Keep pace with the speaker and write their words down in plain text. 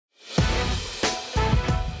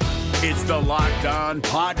It's the Locked On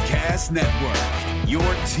Podcast Network, your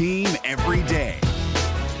team every day.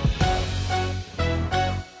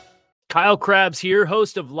 Kyle Krabs here,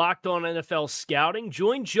 host of Locked On NFL Scouting.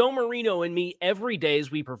 Join Joe Marino and me every day as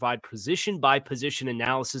we provide position-by-position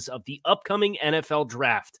analysis of the upcoming NFL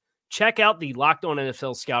Draft. Check out the Locked On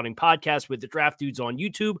NFL Scouting podcast with the Draft Dudes on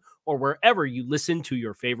YouTube or wherever you listen to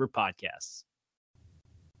your favorite podcasts.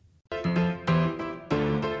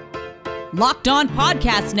 Locked On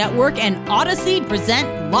Podcast Network and Odyssey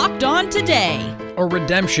present Locked On Today. A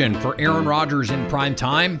redemption for Aaron Rodgers in prime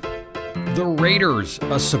time. The Raiders,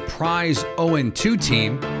 a surprise 0-2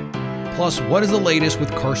 team. Plus, what is the latest with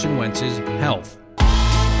Carson Wentz's health?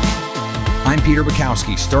 I'm Peter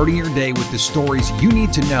Bukowski, starting your day with the stories you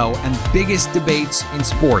need to know and biggest debates in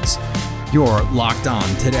sports. You're Locked On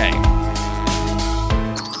Today.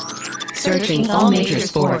 Searching all major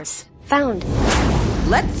sports. Found.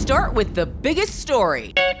 Let's start with the biggest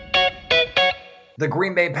story. The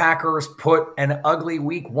Green Bay Packers put an ugly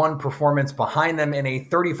Week 1 performance behind them in a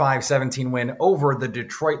 35-17 win over the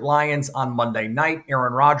Detroit Lions on Monday night.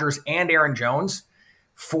 Aaron Rodgers and Aaron Jones,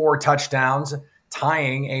 4 touchdowns,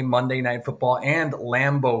 tying a Monday Night Football and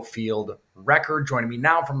Lambeau Field record. Joining me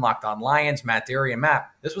now from Locked On Lions, Matt Derry. And Matt,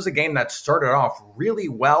 this was a game that started off really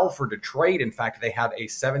well for Detroit. In fact, they had a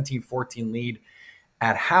 17-14 lead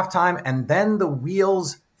at halftime, and then the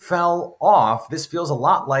wheels fell off. This feels a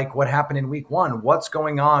lot like what happened in Week 1. What's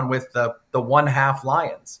going on with the one-half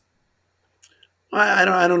Lions? I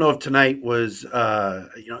don't know if tonight was,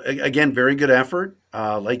 again, very good effort.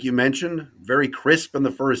 Like you mentioned, very crisp in the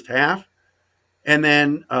first half. And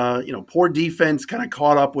then, poor defense kind of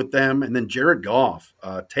caught up with them. And then Jared Goff,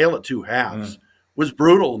 tail at 2 halves, was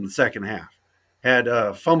brutal in the second half. Had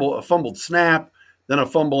a fumbled snap, then a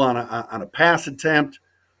fumble on a pass attempt.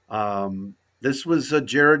 This was a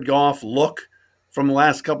Jared Goff look from the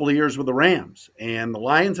last couple of years with the Rams. And the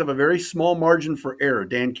Lions have a very small margin for error.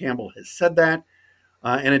 Dan Campbell has said that,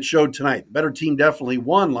 and it showed tonight. The better team definitely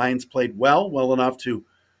won. Lions played well enough to,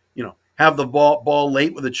 have the ball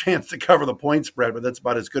late with a chance to cover the point spread, but that's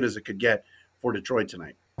about as good as it could get for Detroit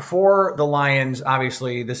tonight. For the Lions,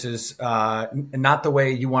 obviously, this is not the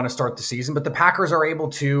way you want to start the season, but the Packers are able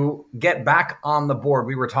to get back on the board.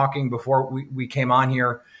 We were talking before we came on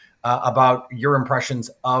here about your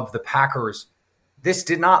impressions of the Packers. This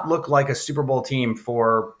did not look like a Super Bowl team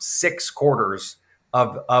for 6 quarters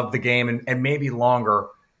of the game and maybe longer.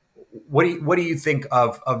 What do you think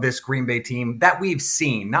of this Green Bay team that we've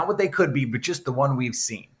seen? Not what they could be, but just the one we've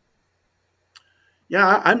seen.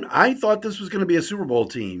 Yeah, I thought this was going to be a Super Bowl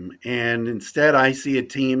team, and instead I see a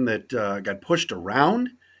team that got pushed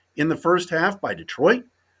around in the first half by Detroit.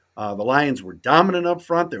 The Lions were dominant up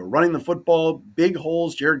front. They were running the football, big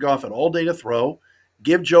holes. Jared Goff had all day to throw.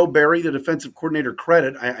 Give Joe Barry, the defensive coordinator,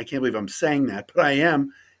 credit. I can't believe I'm saying that, but I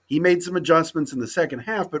am. He made some adjustments in the second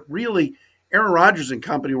half, but really Aaron Rodgers and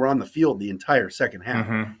company were on the field the entire second half,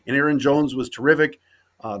 and Aaron Jones was terrific.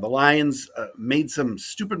 The Lions made some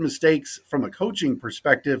stupid mistakes from a coaching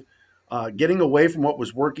perspective, getting away from what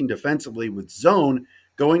was working defensively with zone,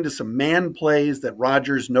 going to some man plays that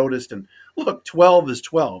Rodgers noticed. And look, 12 is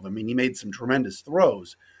 12. I mean, he made some tremendous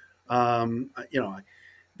throws.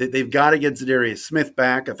 They've got to get Zadarius Smith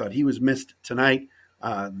back. I thought he was missed tonight.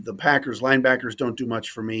 The Packers linebackers don't do much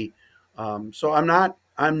for me. So I'm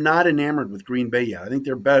not enamored with Green Bay yet. I think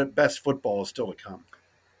their best football is still to come.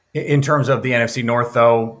 In terms of the NFC North,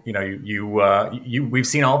 though, we've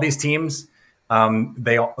seen all these teams.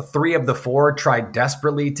 3 of the 4 tried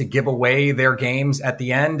desperately to give away their games at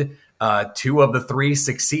the end. 2 of the 3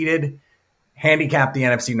 succeeded. Handicap the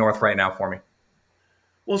NFC North right now for me.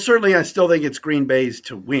 Well, certainly I still think it's Green Bay's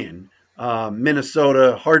to win.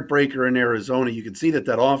 Minnesota, heartbreaker in Arizona. You can see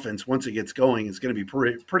that offense, once it gets going, is going to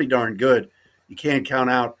be pretty darn good. You can't count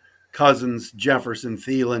out Cousins, Jefferson,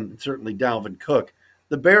 Thielen, and certainly Dalvin Cook.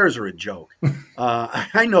 The Bears are a joke.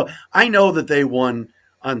 I know that they won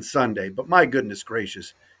on Sunday, but my goodness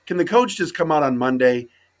gracious. Can the coach just come out on Monday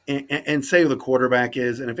and say who the quarterback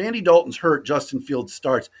is? And if Andy Dalton's hurt, Justin Fields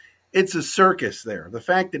starts. It's a circus there. The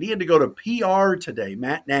fact that he had to go to PR today,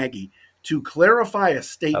 Matt Nagy, to clarify a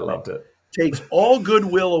statement. I loved it. Takes all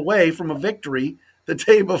goodwill away from a victory the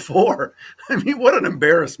day before. I mean, what an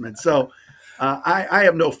embarrassment. So I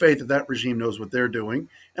have no faith that regime knows what they're doing.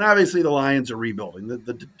 And obviously the Lions are rebuilding.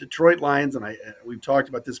 The Detroit Lions, and we've talked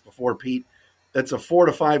about this before, Pete, that's a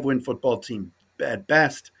 4-5 win football team at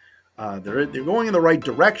best. They're going in the right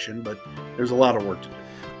direction, but there's a lot of work to do.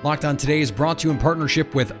 Locked On Today is brought to you in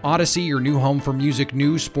partnership with Odyssey, your new home for music,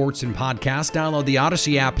 news, sports, and podcasts. Download the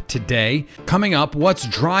Odyssey app today. Coming up, what's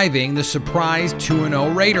driving the surprise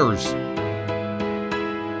 2-0 Raiders?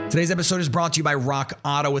 Today's episode is brought to you by Rock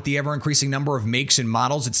Auto. With the ever-increasing number of makes and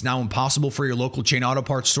models, it's now impossible for your local chain auto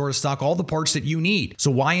parts store to stock all the parts that you need.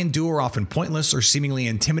 So why endure often pointless or seemingly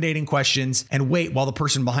intimidating questions and wait while the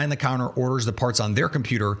person behind the counter orders the parts on their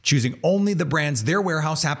computer, choosing only the brands their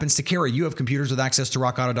warehouse happens to carry? You have computers with access to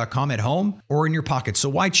rockauto.com at home or in your pocket. So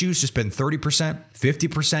why choose to spend 30%,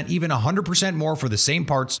 50%, even 100% more for the same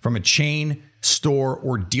parts from a chain, store,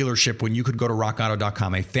 or dealership when you could go to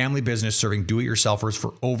rockauto.com, a family business serving do-it-yourselfers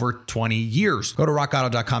for over 20 years. Go to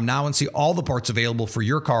rockauto.com now and see all the parts available for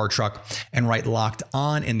your car or truck and write Locked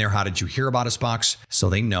On in their How Did You Hear About Us box so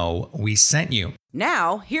they know we sent you.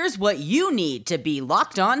 Now, here's what you need to be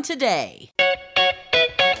locked on today.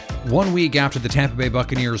 1 week after the Tampa Bay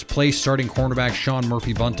Buccaneers placed starting cornerback Sean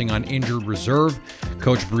Murphy-Bunting on injured reserve,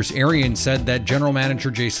 Coach Bruce Arians said that general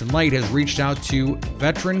manager Jason Licht has reached out to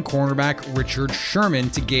veteran cornerback Richard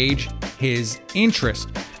Sherman to gauge his interest.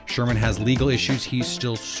 Sherman has legal issues he's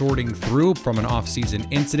still sorting through from an off-season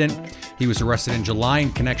incident. He was arrested in July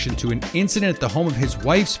in connection to an incident at the home of his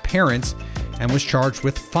wife's parents and was charged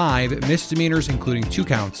with 5 misdemeanors, including 2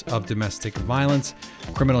 counts of domestic violence,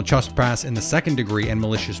 criminal trespass in the 2nd degree, and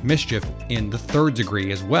malicious mischief in the 3rd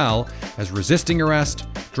degree, as well as resisting arrest,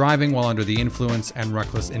 driving while under the influence, and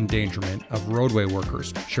reckless endangerment of roadway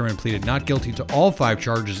workers. Sherman pleaded not guilty to all 5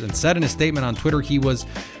 charges and said in a statement on Twitter he was,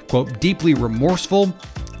 quote, deeply remorseful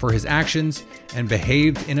for his actions and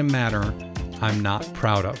behaved in a manner I'm not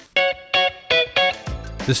proud of.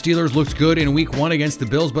 The Steelers looked good in Week 1 against the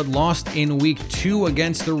Bills, but lost in Week 2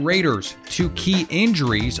 against the Raiders. 2 key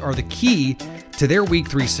injuries are the key to their Week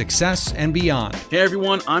 3 success and beyond. Hey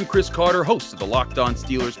everyone, I'm Chris Carter, host of the Locked On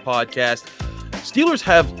Steelers podcast. Steelers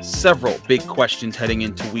have several big questions heading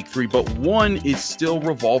into Week 3, but one is still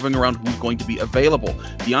revolving around who's going to be available.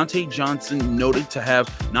 Deontay Johnson noted to have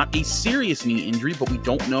not a serious knee injury, but we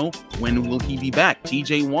don't know when will he be back.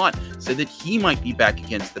 TJ Watt said that he might be back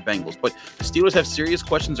against the Bengals, but the Steelers have serious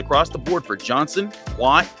questions across the board for Johnson,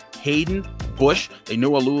 Watt, Hayden, Bush. They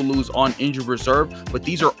know Alualu's on injured reserve, but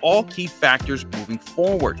these are all key factors moving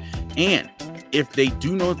forward. And if they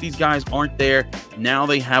do know that these guys aren't there, now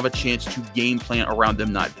they have a chance to game plan around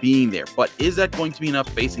them not being there. But is that going to be enough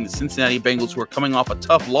facing the Cincinnati Bengals, who are coming off a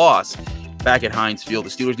tough loss back at Heinz Field? The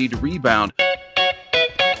Steelers need to rebound.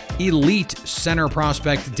 Elite center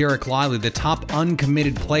prospect Derek Lively, the top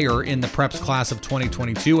uncommitted player in the Preps class of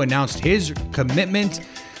 2022, announced his commitment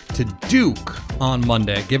to Duke on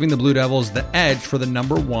Monday, giving the Blue Devils the edge for the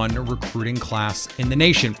 #1 recruiting class in the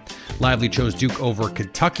nation. Lively chose Duke over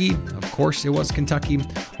Kentucky. Of course, it was Kentucky.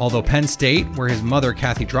 Although Penn State, where his mother,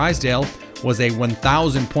 Kathy Drysdale, was a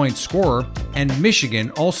 1,000-point scorer, and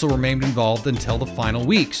Michigan also remained involved until the final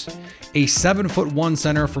weeks. A 7'1"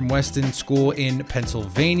 center from Weston School in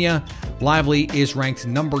Pennsylvania, Lively is ranked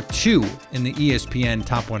 #2 in the ESPN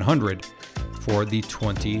Top 100 for the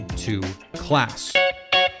 22 class.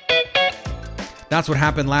 That's what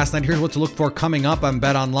happened last night. Here's what to look for coming up on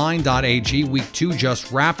betonline.ag. Week 2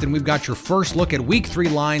 just wrapped, and we've got your first look at Week 3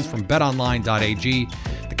 lines from betonline.ag.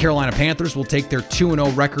 The Carolina Panthers will take their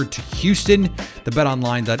 2-0 record to Houston. The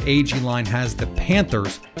betonline.ag line has the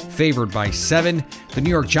Panthers favored by 7. The New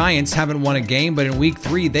York Giants haven't won a game, but in Week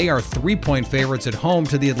 3, they are 3-point favorites at home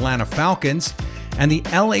to the Atlanta Falcons. And the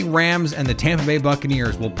LA Rams and the Tampa Bay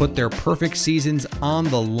Buccaneers will put their perfect seasons on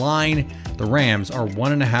the line. The Rams are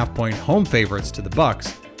 1.5-point home favorites to the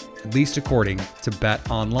Bucs, at least according to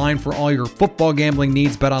BetOnline. For all your football gambling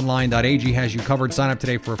needs, betonline.ag has you covered. Sign up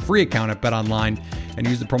today for a free account at BetOnline and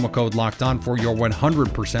use the promo code LOCKEDON for your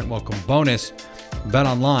 100% welcome bonus.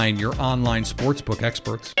 BetOnline, your online sportsbook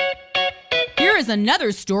experts. Here is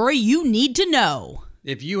another story you need to know.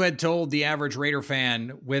 If you had told the average Raider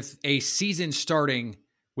fan with a season starting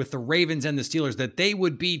with the Ravens and the Steelers that they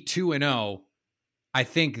would be 2-0, I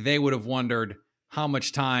think they would have wondered how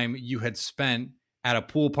much time you had spent at a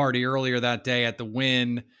pool party earlier that day at the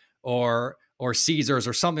Wynn or Caesars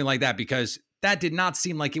or something like that, because that did not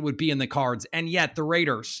seem like it would be in the cards. And yet the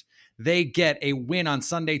Raiders, they get a win on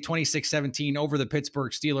Sunday, 26-17 over the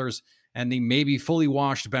Pittsburgh Steelers and the maybe fully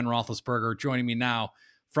washed Ben Roethlisberger. Joining me now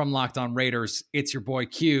from Locked On Raiders, it's your boy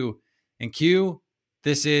Q. And Q,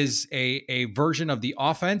 this is a version of the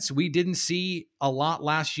offense we didn't see a lot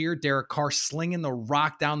last year. Derek Carr slinging the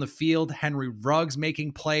rock down the field, Henry Ruggs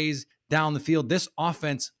making plays down the field. This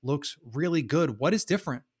offense looks really good. What is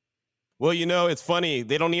different? Well, it's funny.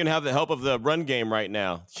 They don't even have the help of the run game right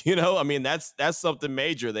now. That's something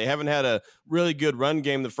major. They haven't had a really good run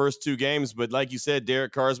game the first 2 games, but like you said,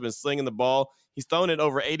 Derek Carr's been slinging the ball. He's thrown it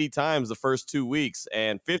over 80 times the first 2 weeks,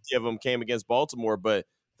 and 50 of them came against Baltimore, but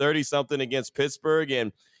 30-something against Pittsburgh.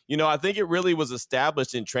 And, I think it really was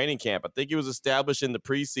established in training camp. I think it was established in the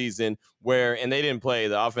preseason and they didn't play,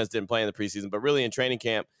 the offense didn't play in the preseason, but really in training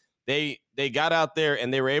camp, they got out there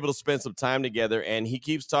and they were able to spend some time together. And he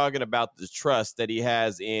keeps talking about the trust that he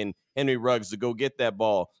has in Henry Ruggs to go get that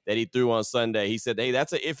ball that he threw on Sunday. He said, hey,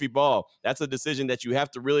 that's an iffy ball. That's a decision that you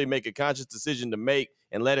have to really make a conscious decision to make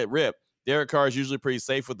and let it rip. Derek Carr is usually pretty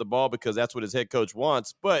safe with the ball because that's what his head coach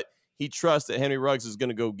wants, but he trusts that Henry Ruggs is going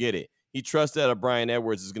to go get it. He trusts that Brian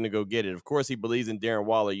Edwards is going to go get it. Of course, he believes in Darren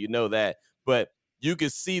Waller. You know that. But you can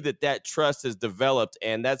see that trust has developed,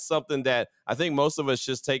 and that's something that I think most of us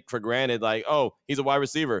just take for granted, like, oh, he's a wide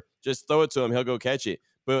receiver. Just throw it to him. He'll go catch it.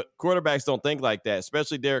 But quarterbacks don't think like that,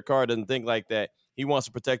 especially Derek Carr doesn't think like that. He wants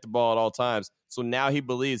to protect the ball at all times. So now he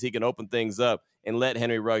believes he can open things up and let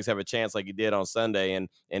Henry Ruggs have a chance like he did on Sunday, and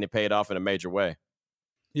it paid off in a major way.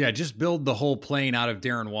 Yeah, just build the whole plane out of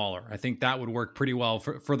Darren Waller. I think that would work pretty well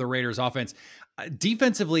for the Raiders offense.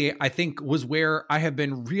 Defensively, I think was where I have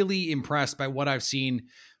been really impressed by what I've seen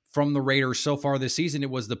from the Raiders so far this season. It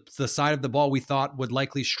was the side of the ball we thought would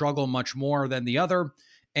likely struggle much more than the other.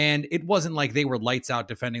 And it wasn't like they were lights out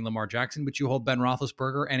defending Lamar Jackson, but you hold Ben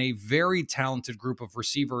Roethlisberger and a very talented group of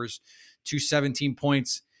receivers to 17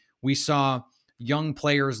 points. We saw young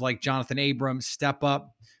players like Jonathan Abram step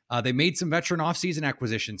up. They made some veteran offseason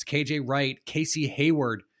acquisitions, KJ Wright, Casey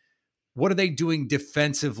Hayward. What are they doing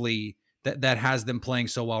defensively that has them playing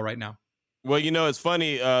so well right now? Well, it's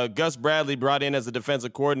funny. Gus Bradley brought in as a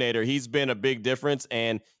defensive coordinator. He's been a big difference.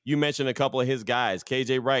 And you mentioned a couple of his guys.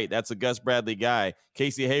 KJ Wright, that's a Gus Bradley guy.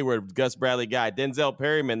 Casey Hayward, Gus Bradley guy. Denzel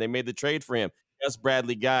Perryman, they made the trade for him. Gus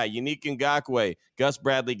Bradley guy. Unique Ngakoue, Gus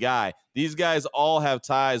Bradley guy. These guys all have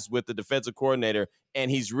ties with the defensive coordinator, and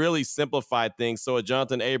he's really simplified things so a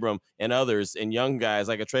Jonathan Abram and others and young guys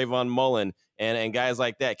like a Trayvon Mullen and guys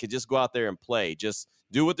like that could just go out there and play. Just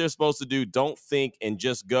do what they're supposed to do. Don't think and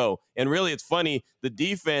just go. And really, it's funny. The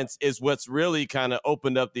defense is what's really kind of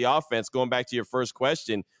opened up the offense, going back to your first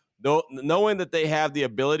question. Knowing that they have the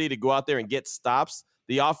ability to go out there and get stops,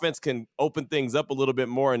 the offense can open things up a little bit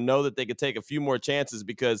more and know that they could take a few more chances,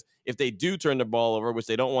 because if they do turn the ball over, which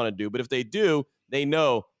they don't want to do, but if they do, they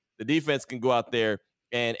know the defense can go out there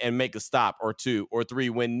and make a stop or two or three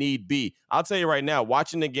when need be. I'll tell you right now,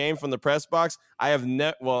 watching the game from the press box, I have I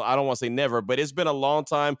don't want to say never, but it's been a long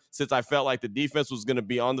time since I felt like the defense was going to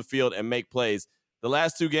be on the field and make plays. The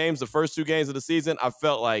last two games, the first two games of the season, I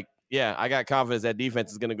felt like, yeah, I got confidence that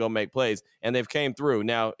defense is going to go make plays, and they've came through.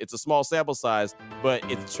 Now, it's a small sample size, but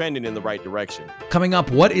it's trending in the right direction. Coming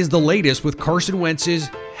up, what is the latest with Carson Wentz's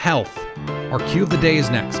health? Our cue of the day is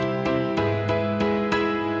next.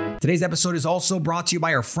 Today's episode is also brought to you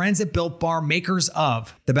by our friends at Built Bar, makers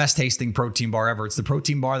of the best tasting protein bar ever. It's the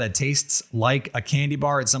protein bar that tastes like a candy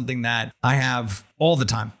bar. It's something that I have all the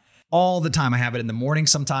time. All the time. I have it in the morning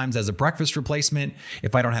sometimes as a breakfast replacement.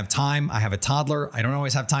 If I don't have time, I have a toddler. I don't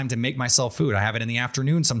always have time to make myself food. I have it in the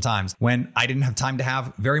afternoon sometimes when I didn't have time to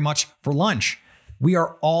have very much for lunch. We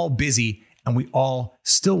are all busy and we all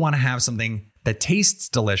still want to have something that tastes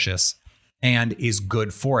delicious and is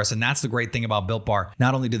good for us. And that's the great thing about Built Bar.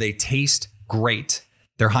 Not only do they taste great,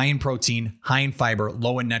 they're high in protein, high in fiber,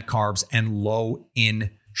 low in net carbs, and low in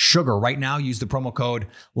sugar. Right now, use the promo code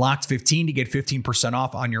LOCKED15 to get 15%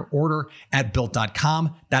 off on your order at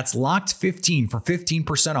Built.com. That's LOCKED15 for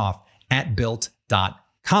 15% off at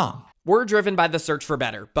Built.com. We're driven by the search for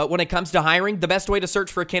better, but when it comes to hiring, the best way to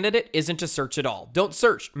search for a candidate isn't to search at all. Don't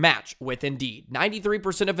search, match with Indeed.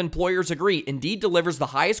 93% of employers agree Indeed delivers the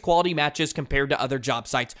highest quality matches compared to other job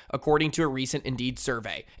sites, according to a recent Indeed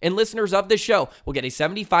survey. And listeners of this show will get a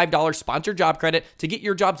 $75 sponsored job credit to get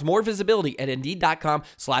your jobs more visibility at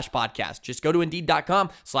Indeed.com/podcast. Just go to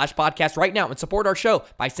Indeed.com/podcast right now and support our show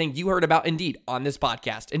by saying you heard about Indeed on this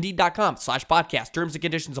podcast. Indeed.com/podcast. Terms and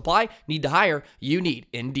conditions apply. Need to hire? You need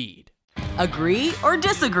Indeed. Agree or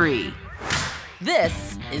disagree?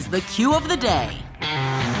 This is the cue of the day.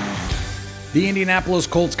 The Indianapolis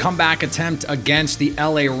Colts comeback attempt against the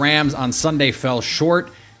LA Rams on Sunday fell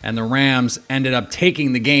short, and the Rams ended up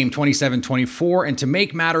taking the game 27-24. And to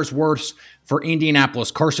make matters worse for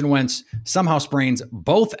Indianapolis, Carson Wentz somehow sprains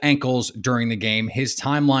both ankles during the game. His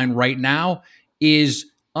timeline right now is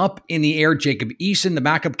up in the air. Jacob Eason, the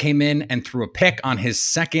backup, came in and threw a pick on his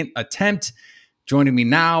second attempt. Joining me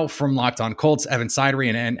now from Locked On Colts, Evan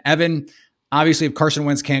Sidery. And Evan, obviously, if Carson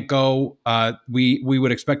Wentz can't go, we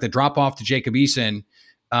would expect a drop-off to Jacob Eason.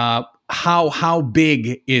 How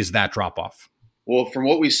big is that drop-off? Well, from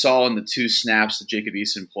what we saw in the two snaps that Jacob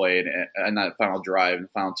Eason played and that final drive, in the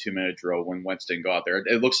final 2-minute drill when Wentz didn't go out there,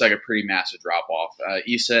 it looks like a pretty massive drop-off.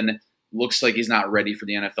 Eason looks like he's not ready for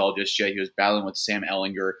the NFL just yet. He was battling with Sam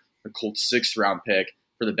Ehlinger, the Colts' 6th-round pick,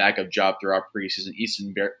 for the backup job throughout preseason.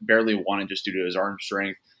 Easton barely won it just due to his arm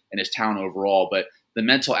strength and his talent overall. But the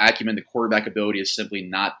mental acumen, the quarterback ability is simply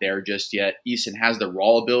not there just yet. Easton has the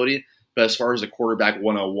raw ability, but as far as the quarterback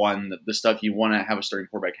 101, the stuff you want to have a starting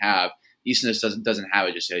quarterback have, Easton just doesn't have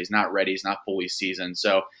it just yet. He's not ready. He's not fully seasoned.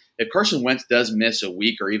 So if Carson Wentz does miss a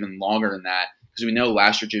week or even longer than that, because we know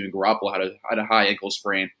last year Jimmy Garoppolo had a high ankle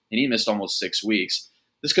sprain and he missed almost 6 weeks,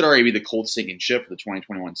 this could already be the Colts sinking ship for the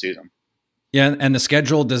 2021 season. Yeah, and the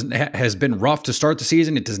schedule has been rough to start the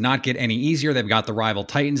season. It does not get any easier. They've got the rival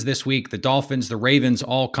Titans this week, the Dolphins, the Ravens,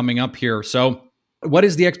 all coming up here. So what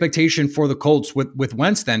is the expectation for the Colts with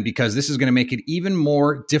Wentz then? Because this is going to make it even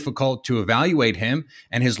more difficult to evaluate him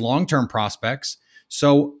and his long-term prospects.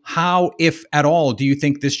 So how, if at all, do you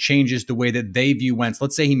think this changes the way that they view Wentz?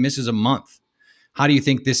 Let's say he misses a month. How do you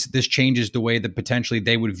think this changes the way that potentially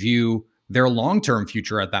they would view their long-term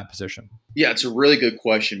future at that position? Yeah, it's a really good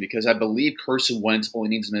question because I believe Carson Wentz only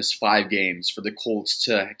needs to miss 5 games for the Colts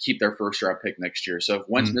to keep their first-round pick next year. So if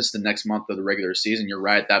Wentz missed the next month of the regular season, you're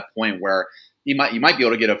right at that point where you might be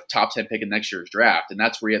able to get a top 10 pick in next year's draft. And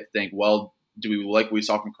that's where you have to think, well, do we like what we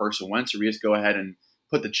saw from Carson Wentz, or we just go ahead and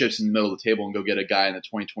put the chips in the middle of the table and go get a guy in the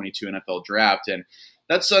 2022 NFL draft? And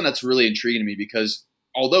that's something that's really intriguing to me because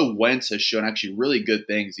although Wentz has shown actually really good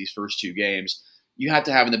things these first 2 games, you have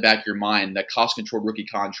to have in the back of your mind that cost-controlled rookie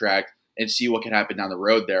contract and see what can happen down the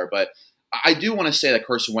road there. But I do want to say that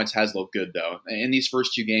Carson Wentz has looked good, though. In these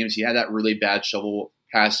first 2 games, he had that really bad shovel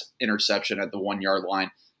pass interception at the 1-yard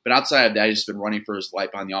line. But outside of that, he's just been running for his life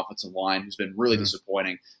on the offensive line, who's been really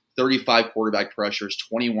disappointing. 35 quarterback pressures,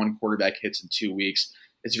 21 quarterback hits in 2 weeks.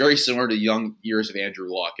 It's very similar to young years of Andrew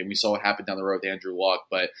Luck, and we saw what happened down the road with Andrew Luck.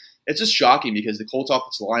 But it's just shocking because the Colts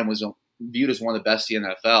offensive line was viewed as one of the best in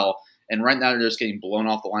the NFL, and right now they're just getting blown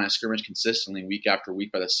off the line of scrimmage consistently week after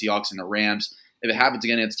week by the Seahawks and the Rams. If it happens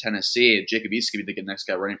again against Tennessee, Jacob Eason could be the next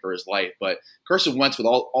guy running for his life. But Carson Wentz, with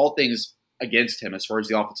all things against him as far as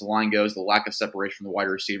the offensive line goes, the lack of separation from the wide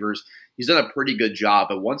receivers, he's done a pretty good job.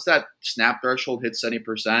 But once that snap threshold hits 70%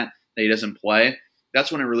 that he doesn't play,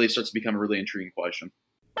 that's when it really starts to become a really intriguing question.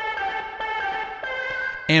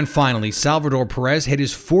 And finally, Salvador Perez hit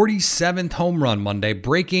his 47th home run Monday,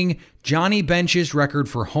 breaking Johnny Bench's record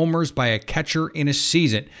for homers by a catcher in a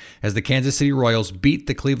season as the Kansas City Royals beat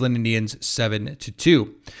the Cleveland Indians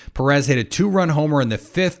 7-2. Perez hit a 2-run homer in the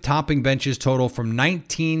 5th, topping Bench's total from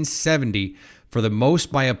 1970 for the most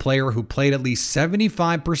by a player who played at least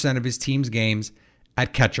 75% of his team's games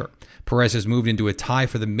at catcher. Perez has moved into a tie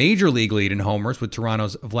for the major league lead in homers with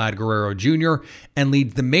Toronto's Vlad Guerrero Jr. and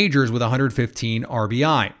leads the majors with 115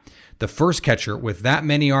 RBI. The first catcher with that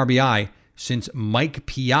many RBI since Mike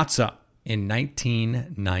Piazza in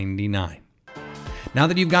 1999. Now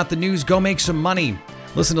that you've got the news, go make some money.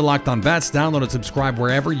 Listen to Locked On Bets, download and subscribe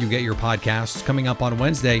wherever you get your podcasts. Coming up on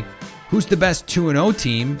Wednesday, who's the best 2-0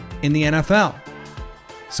 team in the NFL?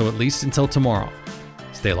 So at least until tomorrow,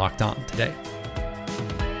 stay locked on today.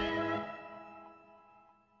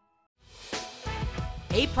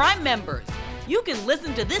 Hey, Prime members, you can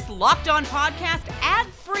listen to this Locked On podcast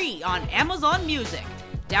ad-free on Amazon Music.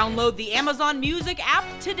 Download the Amazon Music app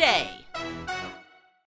today.